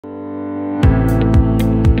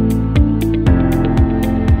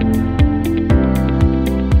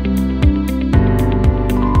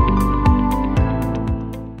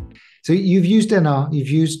So you've used NR, you've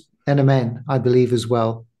used NMN, I believe, as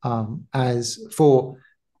well, as for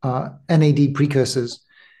NAD precursors.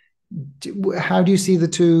 How do you see the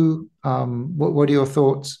two? What are your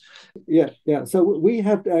thoughts? Yeah. So we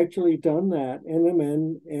have actually done that,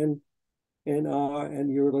 NMN and NR and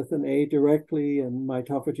urolithin A directly and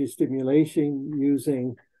mitophagy stimulation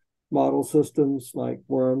using model systems like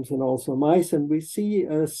worms and also mice. And we see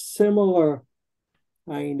a similar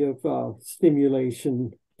kind of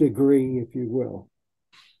stimulation degree, if you will.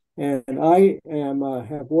 And I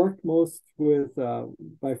have worked most with,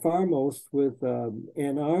 by far most with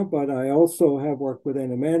NR, but I also have worked with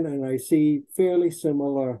NMN, and I see fairly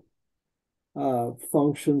similar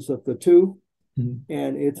functions of the two. Mm-hmm.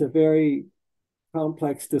 And it's a very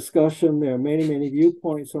complex discussion. There are many, many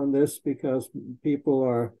viewpoints on this because people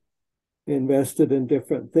are invested in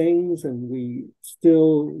different things, and we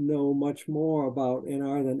still know much more about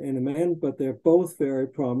NR than NMN, but they're both very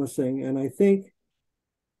promising. And I think,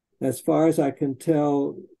 as far as I can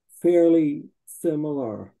tell, fairly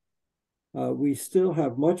similar. We still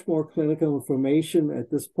have much more clinical information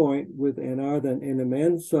at this point with NR than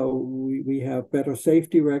NMN, so we have better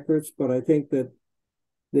safety records, but I think that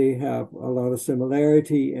they have a lot of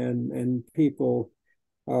similarity, and people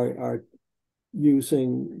are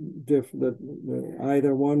using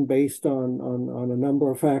either one based on a number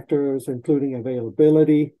of factors, including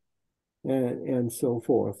availability and so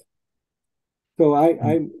forth. So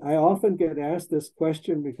I often get asked this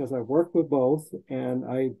question because I work with both, and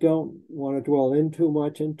I don't want to dwell in too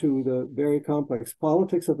much into the very complex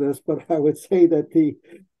politics of this, but I would say that the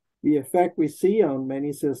effect we see on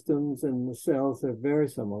many systems and the cells are very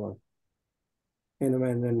similar,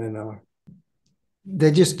 NMN and NR.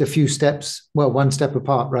 They're just a few steps, well, one step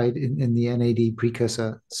apart, right, in the NAD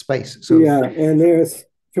precursor space. So yeah, and there's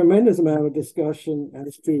tremendous amount of discussion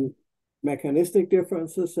as to mechanistic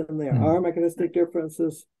differences, and there are mechanistic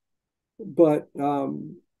differences. But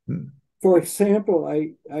for example,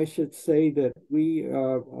 I should say that we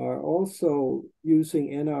are also using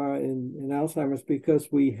NR in Alzheimer's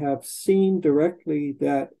because we have seen directly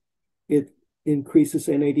that it increases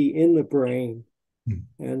NAD in the brain.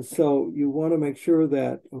 And so you want to make sure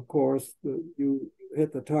that, of course, you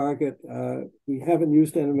hit the target. We haven't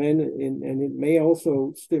used NMN, and it may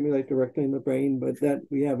also stimulate directly in the brain, but that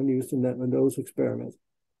we haven't used in those experiments.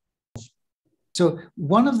 So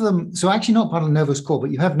one of them, so actually not part of NOVOS core,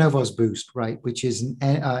 but you have NOVOS Boost, right, which is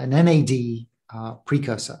an NAD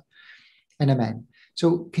precursor, NMN.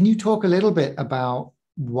 So can you talk a little bit about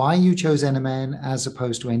why you chose NMN as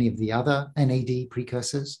opposed to any of the other NAD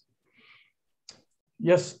precursors?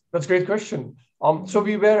 Yes, that's a great question. So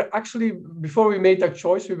we were actually, before we made that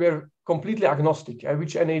choice, we were completely agnostic at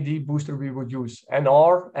which NAD booster we would use.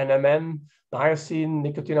 NR, NMN, niacin,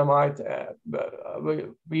 nicotinamide.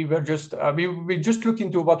 We were just, we just looked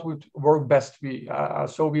into what would work best.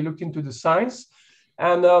 So we looked into the science.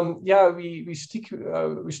 And yeah, we stuck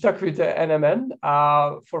with the NMN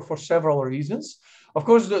for several reasons. Of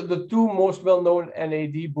course, the two most well-known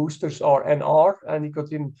NAD boosters are NR,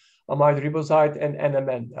 nicotinamide riboside, and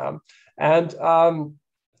NMN.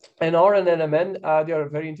 NR and NMN, they are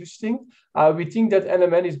very interesting. We think that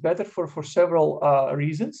NMN is better for several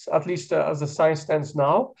reasons, at least as the science stands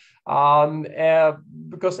now,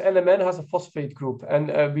 because NMN has a phosphate group,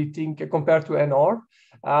 and we think compared to NR,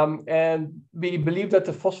 and we believe that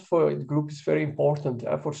the phosphate group is very important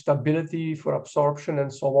for stability, for absorption,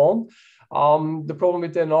 and so on. The problem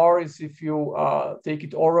with NR is if you take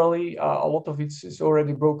it orally, a lot of it is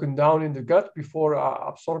already broken down in the gut before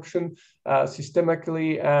absorption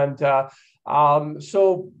systemically. And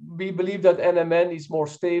so we believe that NMN is more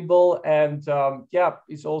stable, and yeah,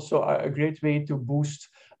 it's also a great way to boost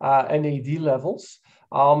NAD levels.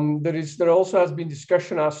 There also has been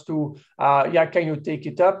discussion as to, yeah, can you take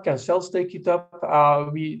it up? Can cells take it up?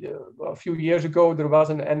 A few years ago, there was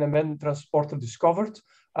an NMN transporter discovered.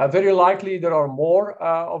 Very likely there are more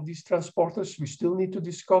of these transporters we still need to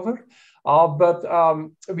discover. But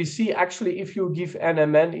we see actually if you give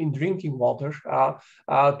NMN in drinking water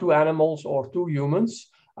to animals or to humans,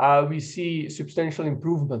 we see substantial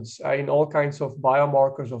improvements in all kinds of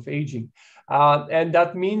biomarkers of aging. And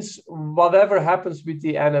that means whatever happens with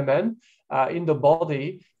the NMN in the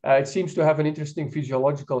body, it seems to have an interesting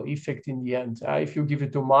physiological effect in the end. If you give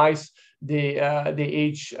it to mice, they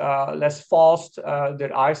age less fast,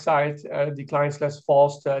 their eyesight declines less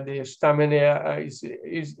fast, their stamina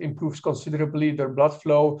improves considerably, their blood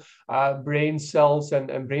flow, brain cells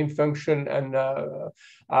and brain function, and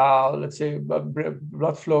let's say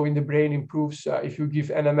blood flow in the brain improves if you give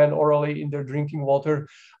NMN orally in their drinking water.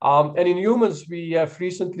 And in humans, we have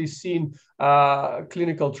recently seen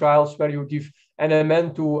clinical trials where you give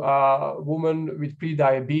NMN to women with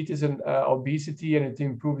pre-diabetes and obesity, and it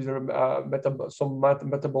improves their some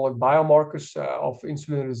metabolic biomarkers of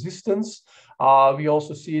insulin resistance. We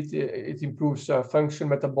also see it improves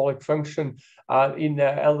metabolic function in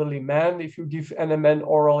elderly men if you give NMN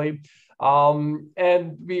orally.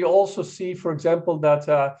 And we also see, for example, that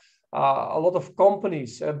a lot of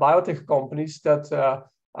companies, biotech companies that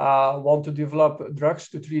want to develop drugs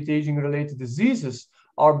to treat aging-related diseases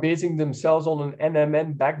are basing themselves on an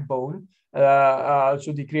NMN backbone.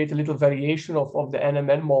 So they create a little variation of the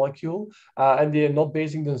NMN molecule, and they're not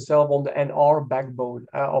basing themselves on the NR backbone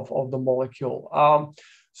of the molecule.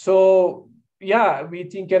 So yeah, we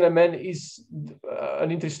think NMN is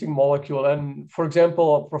an interesting molecule. And for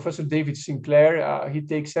example, Professor David Sinclair, he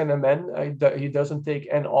takes NMN, he doesn't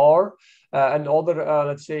take NR. And other,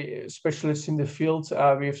 let's say, specialists in the field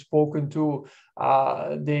we have spoken to,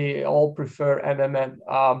 they all prefer NMN.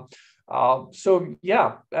 So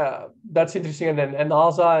yeah, that's interesting. And then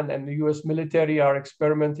NASA and the US military are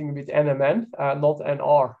experimenting with NMN, not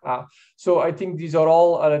NR. So I think these are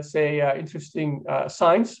all, let's say, interesting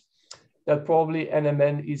signs that probably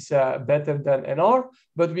NMN is better than NR.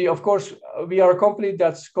 But we, of course, we are a company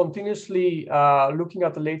that's continuously looking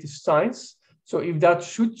at the latest science. So if that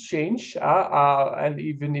should change, and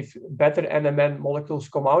even if better NMN molecules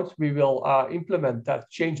come out, we will implement that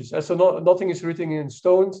changes. So nothing is written in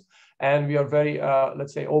stones, and we are very,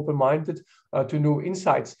 let's say, open-minded to new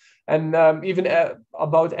insights. And even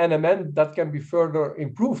about NMN, that can be further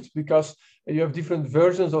improved because you have different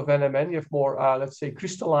versions of NMN. You have more, let's say,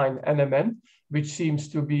 crystalline NMN, which seems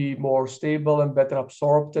to be more stable and better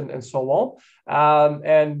absorbed and so on.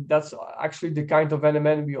 And that's actually the kind of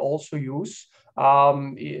NMN we also use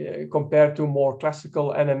compared to more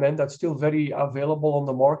classical NMN that's still very available on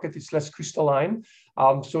the market. It's less crystalline.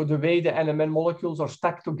 So the way the NMN molecules are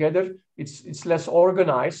stacked together, it's less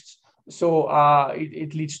organized. So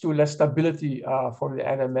it leads to less stability for the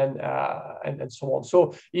NMN and so on.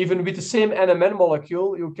 So even with the same NMN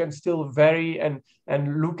molecule, you can still vary and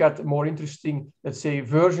look at more interesting, let's say,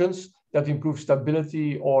 versions that improve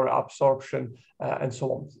stability or absorption and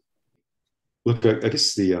so on. Look, I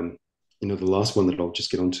guess the last one that I'll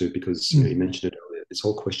just get onto, because you mentioned it earlier, this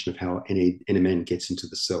whole question of how NMN gets into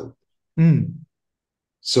the cell.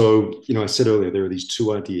 So, I said earlier, there are these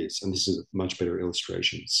two ideas, and this is a much better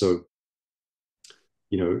illustration. So,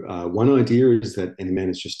 one idea is that NMN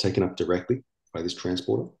is just taken up directly by this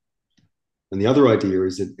transporter. And the other idea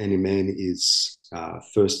is that NMN is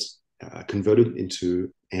first converted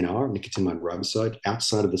into NR, nicotinamide riboside,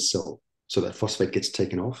 outside of the cell. So that phosphate gets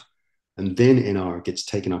taken off, and then NR gets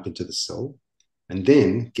taken up into the cell, and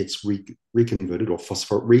then gets reconverted or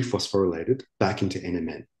rephosphorylated back into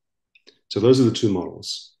NMN. So those are the two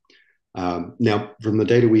models. Now, from the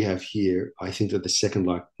data we have here, I think that the second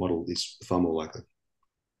model is far more likely.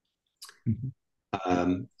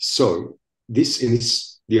 So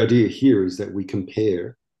the idea here is that we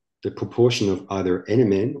compare the proportion of either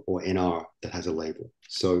NMN or NR that has a label.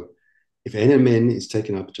 So if NMN is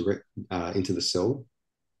taken up direct into the cell,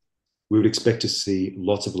 we would expect to see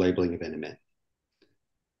lots of labeling of NMN.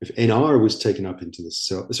 If NR was taken up into the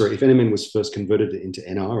cell, if NMN was first converted into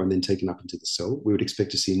NR and then taken up into the cell, we would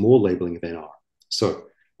expect to see more labeling of NR. So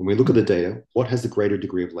when we look at the data, what has the greater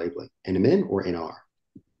degree of labeling, NMN or NR?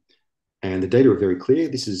 And the data are very clear.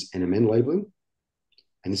 This is NMN labeling,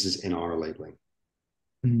 and this is NR labeling.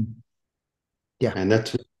 Yeah. And that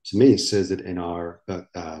to me says that NR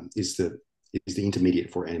is the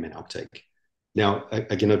intermediate for NMN uptake. Now,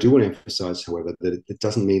 again, I do want to emphasize, however, that it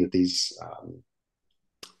doesn't mean that these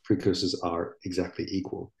precursors are exactly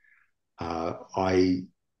equal.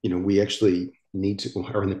 We actually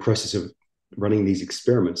are in the process of running these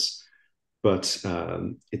experiments, but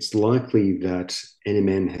it's likely that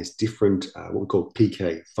NMN has different, what we call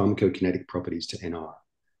PK, pharmacokinetic properties to NR,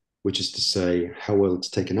 which is to say how well it's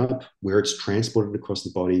taken up, where it's transported across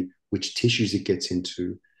the body, which tissues it gets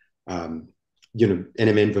into.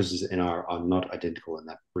 NMN versus NR are not identical in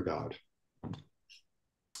that regard.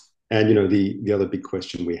 And, the other big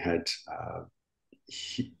question we had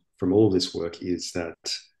from all of this work is that,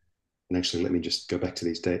 and actually, let me just go back to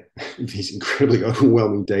these incredibly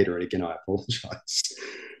overwhelming data. And again, I apologize.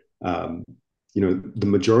 The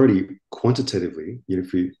majority quantitatively,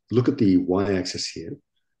 if we look at the y-axis here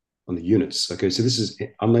on the units, okay, so this is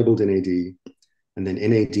unlabeled NAD, and then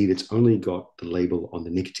NAD that's only got the label on the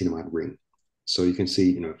nicotinamide ring. So you can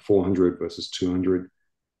see, 400 versus 200.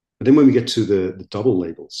 But then when we get to the double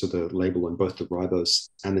label, so the label on both the ribose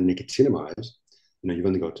and the nicotinamide, you've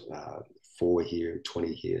only got 4 here,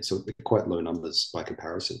 20 here. So they're quite low numbers by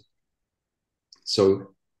comparison.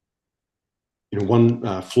 So, one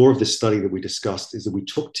flaw of this study that we discussed is that we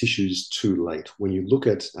took tissues too late. When you look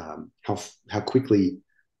at how quickly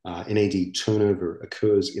NAD turnover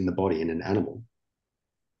occurs in the body in an animal,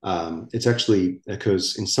 it actually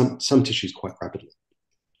occurs in some tissues quite rapidly.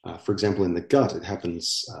 For example, in the gut, it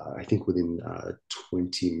happens, I think, within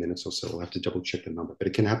 20 minutes or so. I'll have to double check the number, but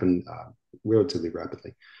it can happen relatively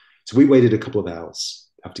rapidly. So we waited a couple of hours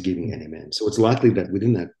after giving NMN. So it's likely that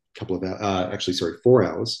within that couple of hours, 4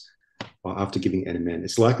 hours after giving NMN,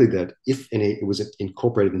 it's likely that if it was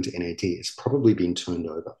incorporated into NAD, it's probably been turned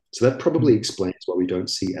over. So that probably explains why we don't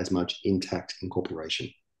see as much intact incorporation.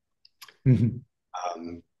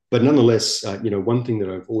 But nonetheless, one thing that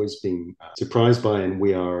I've always been surprised by, and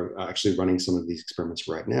we are actually running some of these experiments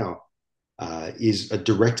right now, is a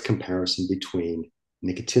direct comparison between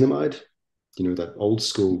nicotinamide, that old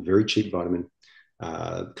school, very cheap vitamin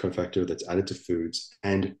cofactor that's added to foods,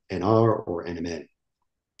 and NR or NMN.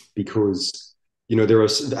 Because, there are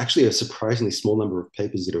actually a surprisingly small number of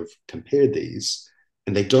papers that have compared these,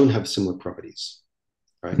 and they don't have similar properties,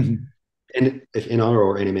 right? And if NR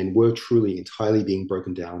or NMN were truly entirely being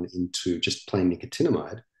broken down into just plain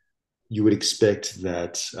nicotinamide, you would expect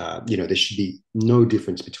that, there should be no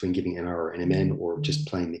difference between giving NR or NMN or just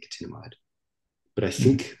plain nicotinamide. But I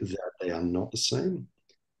think that they are not the same,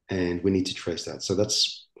 and we need to trace that. So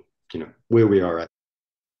that's, where we are at.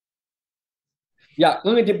 Yeah,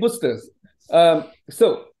 NAD boosters.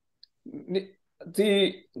 So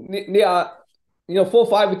there are 4 or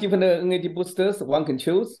 5 different NAD boosters one can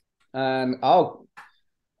choose. And I'll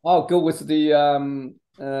go with the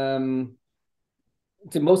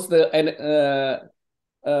most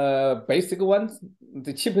basic ones,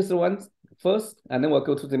 the cheapest ones first, and then we'll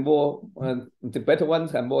go to the better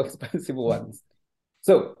ones and more expensive ones.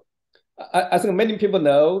 So I think many people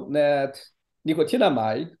know that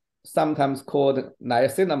nicotinamide, sometimes called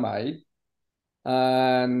niacinamide,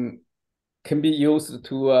 and can be used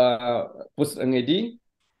to boost NAD.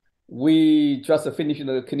 We just finished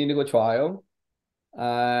the clinical trial,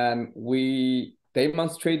 and we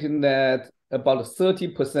demonstrated that about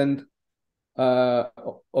 30%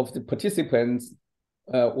 of the participants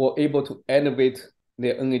were able to elevate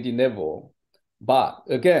their NAD level. But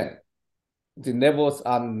again, the levels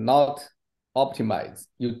are not optimized.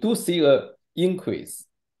 You do see an increase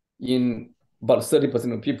in about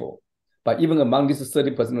 30% of people, but even among these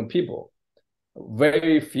 30% of people,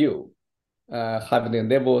 very few have the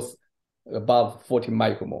levels above 40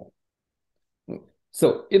 micromole.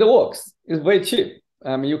 So it works. It's very cheap.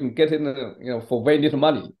 I mean, you can get it, for very little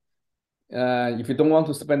money. If you don't want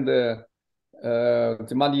to spend the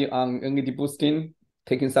money on NAD boosting,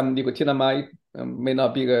 taking some nicotinamide may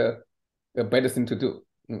not be a better thing to do.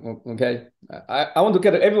 Okay, I want to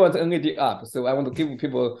get everyone's NAD up, so I want to give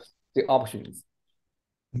people the options.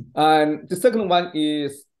 And the second one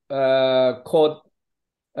is called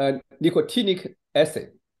nicotinic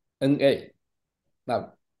acid, NA.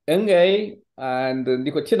 Now, NA and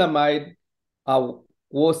nicotinamide are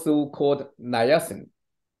also called niacin.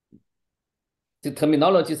 The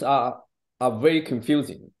terminologies are very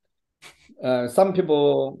confusing. Some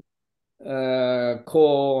people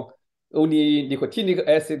call only nicotinic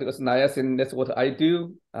acid as niacin. That's what I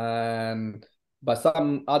do. But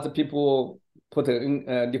some other people put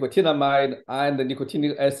nicotinamide and the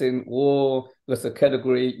nicotinic acid or as a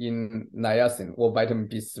category in niacin or vitamin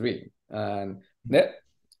B3. And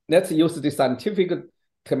let's use the scientific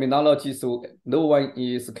terminology so no one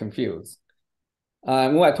is confused.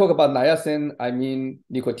 When I talk about niacin, I mean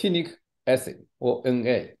nicotinic acid or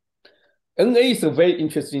NA. NA is a very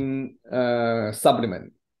interesting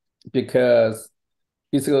supplement because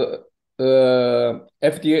it's a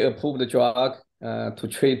FDA-approved drug to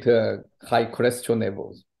treat high cholesterol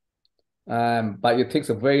levels. But it takes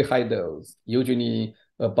a very high dose, usually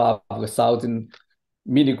above 1,000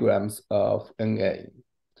 milligrams of NA.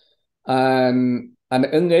 And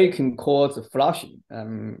NA can cause flushing.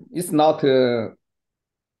 It's not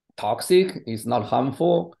toxic, it's not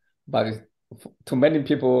harmful, but to many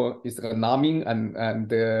people, it's alarming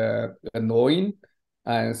and annoying.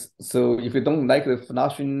 And so if you don't like the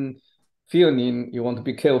flushing feeling, you want to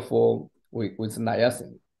be careful with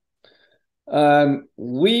niacin.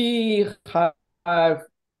 We have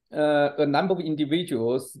a number of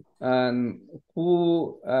individuals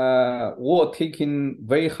who were taking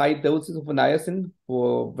very high doses of niacin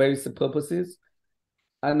for various purposes,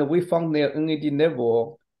 and we found their NAD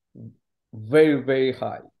level very, very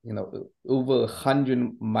high, over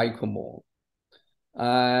 100 micromole.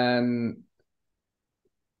 And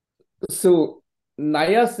so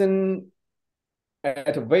niacin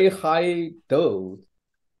at a very high dose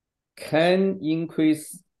can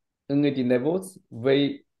increase NAD levels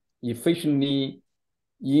very efficiently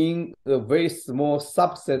in a very small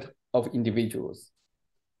subset of individuals.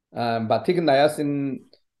 But taking niacin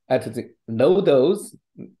at the low dose,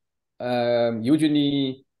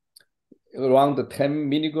 usually around the 10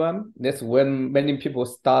 milligram, that's when many people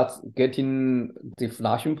start getting the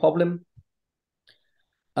flushing problem.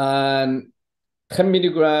 And 10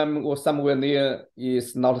 milligram or somewhere near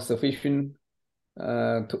is not sufficient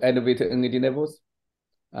to elevate NAD levels.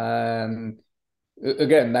 And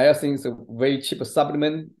again, niacin is a very cheap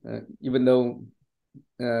supplement, even though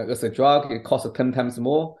as a drug, it costs 10 times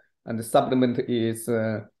more, and the supplement is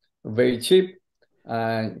very cheap.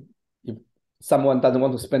 And if someone doesn't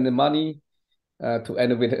want to spend the money to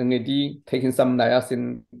elevate NAD, taking some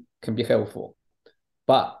niacin can be helpful.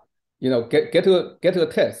 But get to a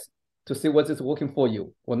test to see whether it's working for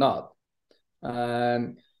you or not.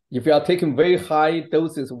 And if you are taking very high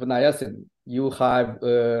doses of niacin, you have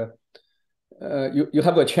you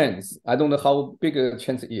have a chance. I don't know how big a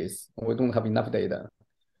chance it is. We don't have enough data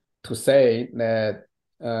to say that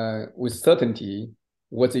with certainty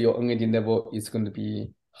whether your NAD level is going to be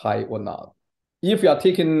high or not. If you are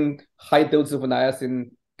taking high doses of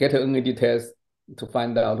niacin, get an NAD test to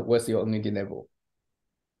find out what's your NAD level.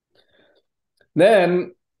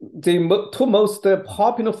 Then the two most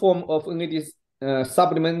popular form of NAD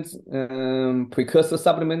supplements, precursor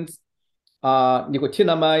supplements, are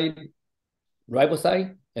nicotinamide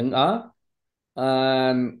riboside, NR,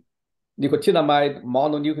 and nicotinamide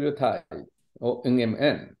mononucleotide, or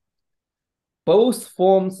NMN. Both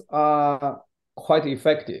forms are quite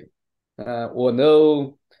effective,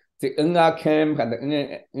 although the NR camp and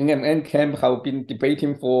the NMN camp have been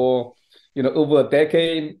debating for over a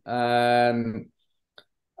decade, and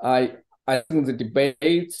I think the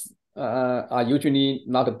debates are usually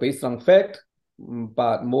not based on fact,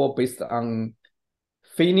 but more based on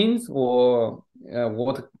feelings or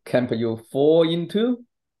what camp you fall into.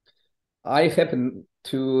 I happen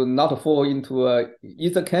to not fall into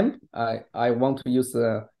either camp. I want to use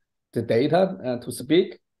the data to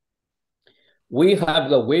speak. We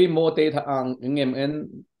have way more data on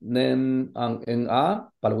NMN than on NR,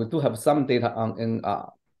 but we do have some data on NR.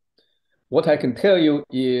 What I can tell you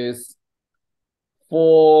is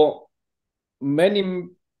for many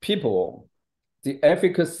people, the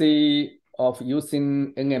efficacy of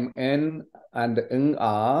using NMN and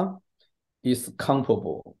NR is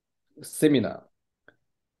comparable, similar.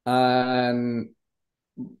 And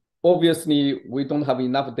obviously, we don't have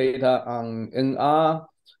enough data on NR,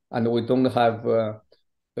 and we don't have a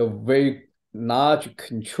very large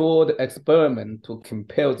controlled experiment to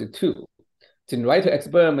compare the two. The right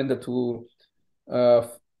experiment to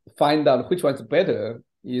find out which one's better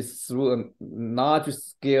is through a large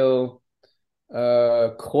scale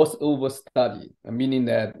crossover study, meaning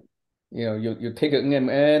that you take an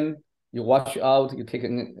NMN, you wash out, you take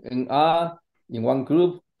an NR in one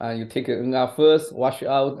group, and you take an NR first, wash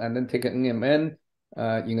out, and then take an NMN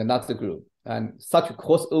in another group. And such a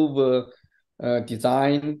crossover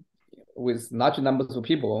design with large numbers of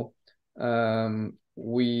people,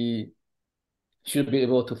 we should be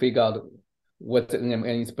able to figure out what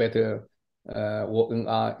NMN is better or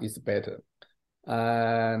NR is better.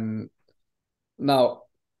 And now,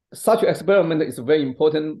 such an experiment is very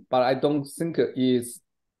important, but I don't think it is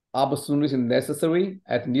absolutely necessary,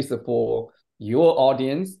 at least for your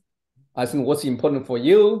audience. I think what's important for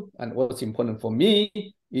you and what's important for me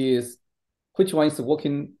is which one is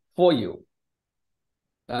working for you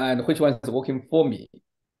and which one is working for me.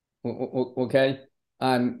 Okay?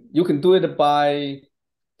 And you can do it by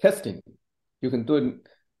testing. You can do it,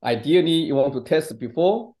 ideally, you want to test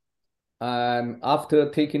before and after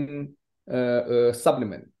taking a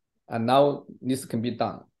supplement. And now this can be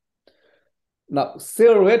done. Now,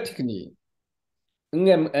 theoretically,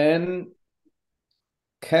 NMN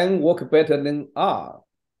can work better than R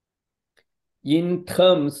in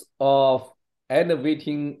terms of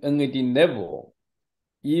elevating NAD level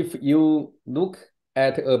if you look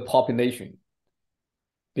at a population,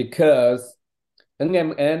 because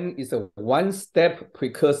NMN is a one-step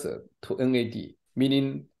precursor to NAD,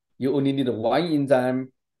 meaning you only need one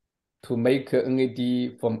enzyme to make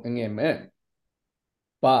NAD from NMN.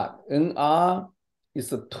 But NR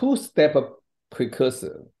is a two-step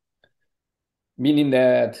precursor, meaning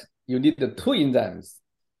that you need the two enzymes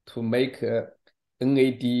to make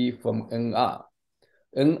NAD from NR.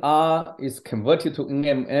 NR is converted to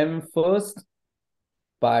NMN first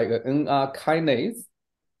by a NR kinase,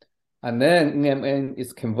 and then NMN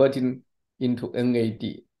is converted into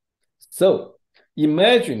NAD. So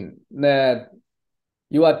imagine that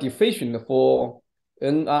you are deficient for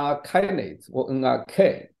NR kinase or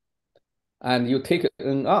NRK, and you take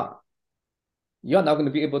NR, you are not going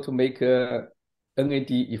to be able to make NAD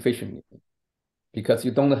efficiently because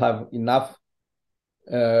you don't have enough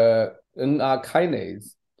NR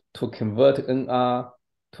kinase to convert NR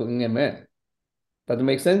to NMN. Does it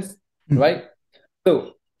make sense? Mm-hmm. Right?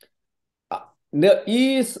 So there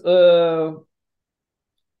is a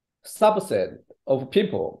subset of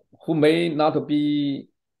people who may not be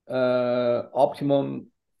optimum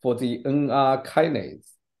for the NR kinase.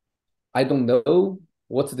 I don't know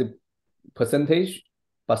what's the percentage,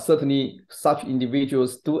 but certainly such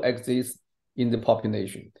individuals do exist in the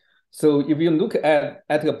population. So if you look at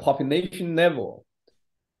a population level,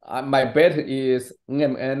 my bet is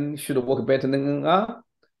NMN should work better than NR,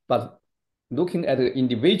 but looking at the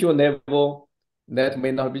individual level, that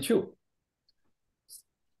may not be true.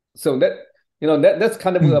 So that's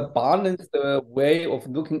kind of a balanced way of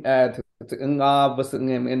looking at the NR versus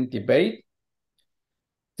NMN debate.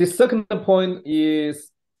 The second point is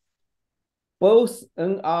both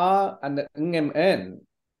NR and NMN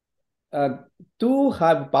do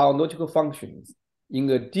have biological functions in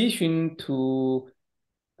addition to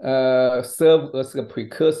serve as a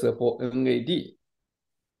precursor for NAD.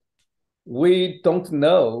 We don't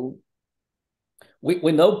know.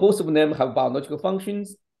 We know both of them have biological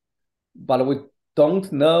functions, but we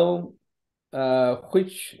don't know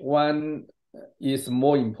which one is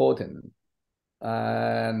more important.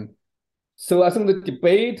 And so I think the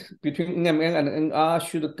debate between NMN and NR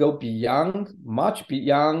should go much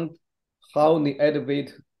beyond how they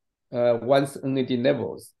elevate one's NAD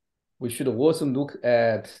levels. We should also look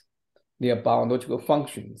at their biological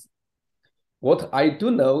functions. What I do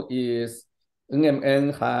know is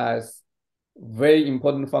NMN has very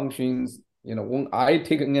important functions. When I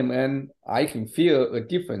take NMN, I can feel a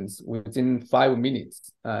difference within 5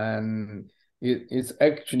 minutes, and it's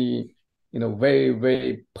actually very,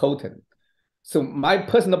 very potent. So my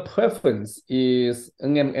personal preference is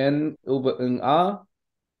NMN over NR,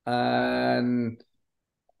 and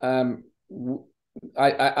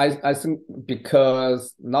I think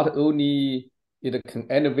because not only it can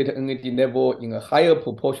elevate NAD level in a higher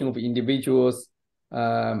proportion of individuals,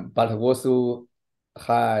 but also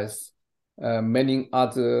has many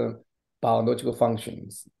other biological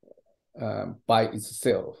functions by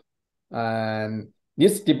itself. And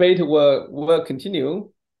this debate will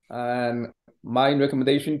continue. And my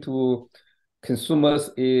recommendation to consumers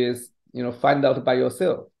is, find out by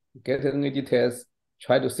yourself. Get an NAD test,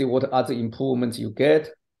 try to see what other improvements you get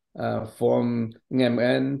from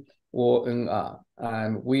NMN or NR.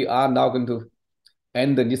 And we are now going to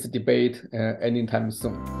end this debate anytime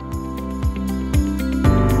soon.